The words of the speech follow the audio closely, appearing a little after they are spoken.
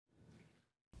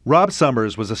Rob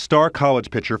Summers was a star college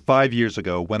pitcher 5 years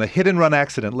ago when a hit-and-run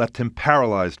accident left him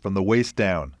paralyzed from the waist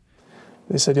down.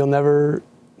 They said, you'll never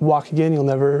walk again, you'll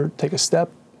never take a step,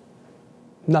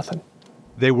 nothing.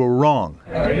 They were wrong.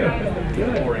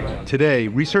 Today,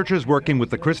 researchers working with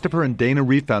the Christopher and Dana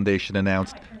Reeve Foundation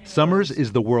announced Summers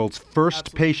is the world's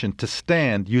first patient to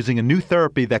stand using a new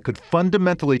therapy that could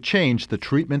fundamentally change the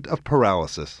treatment of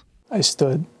paralysis. I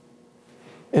stood,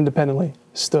 independently,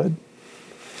 stood.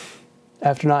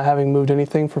 After not having moved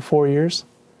anything for 4 years,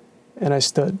 and I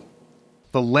stood.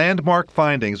 The landmark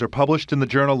findings are published in the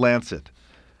journal Lancet.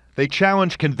 They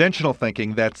challenge conventional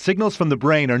thinking that signals from the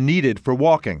brain are needed for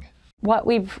walking. What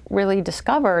we've really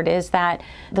discovered is that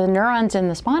the neurons in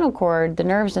the spinal cord, the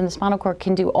nerves in the spinal cord,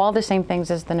 can do all the same things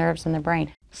as the nerves in the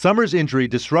brain. Summers' injury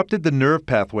disrupted the nerve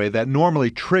pathway that normally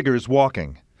triggers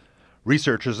walking.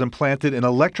 Researchers implanted an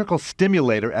electrical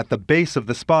stimulator at the base of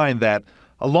the spine that,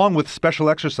 along with special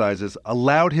exercises,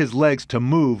 allowed his legs to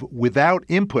move without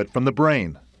input from the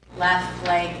brain. Left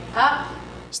leg up.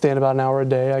 Stand about an hour a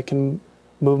day. I can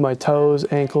move my toes,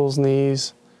 ankles,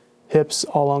 knees, hips,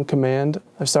 all on command.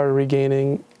 I've started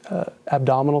regaining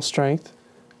abdominal strength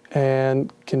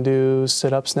and can do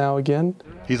sit-ups now again.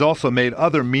 He's also made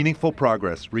other meaningful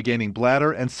progress, regaining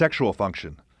bladder and sexual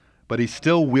function. But he's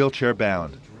still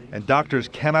wheelchair-bound, and doctors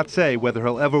cannot say whether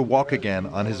he'll ever walk again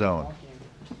on his own.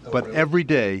 But every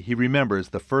day he remembers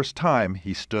the first time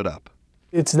he stood up.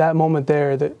 It's that moment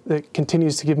there that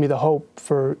continues to give me the hope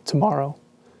for tomorrow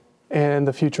and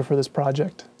the future for this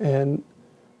project and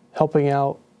helping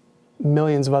out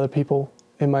millions of other people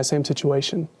in my same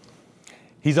situation.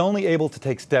 He's only able to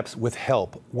take steps with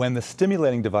help when the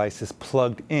stimulating device is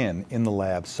plugged in the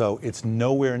lab, so it's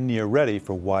nowhere near ready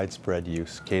for widespread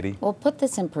use. Katie? Well, put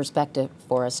this in perspective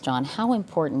for us, Jon. How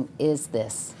important is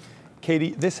this?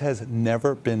 Katie, this has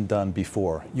never been done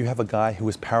before. You have a guy who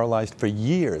was paralyzed for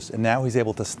years, and now he's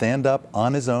able to stand up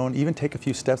on his own, even take a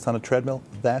few steps on a treadmill.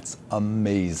 That's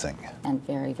amazing. And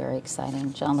very, very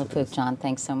exciting. Jon LaPook, Jon,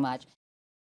 thanks so much.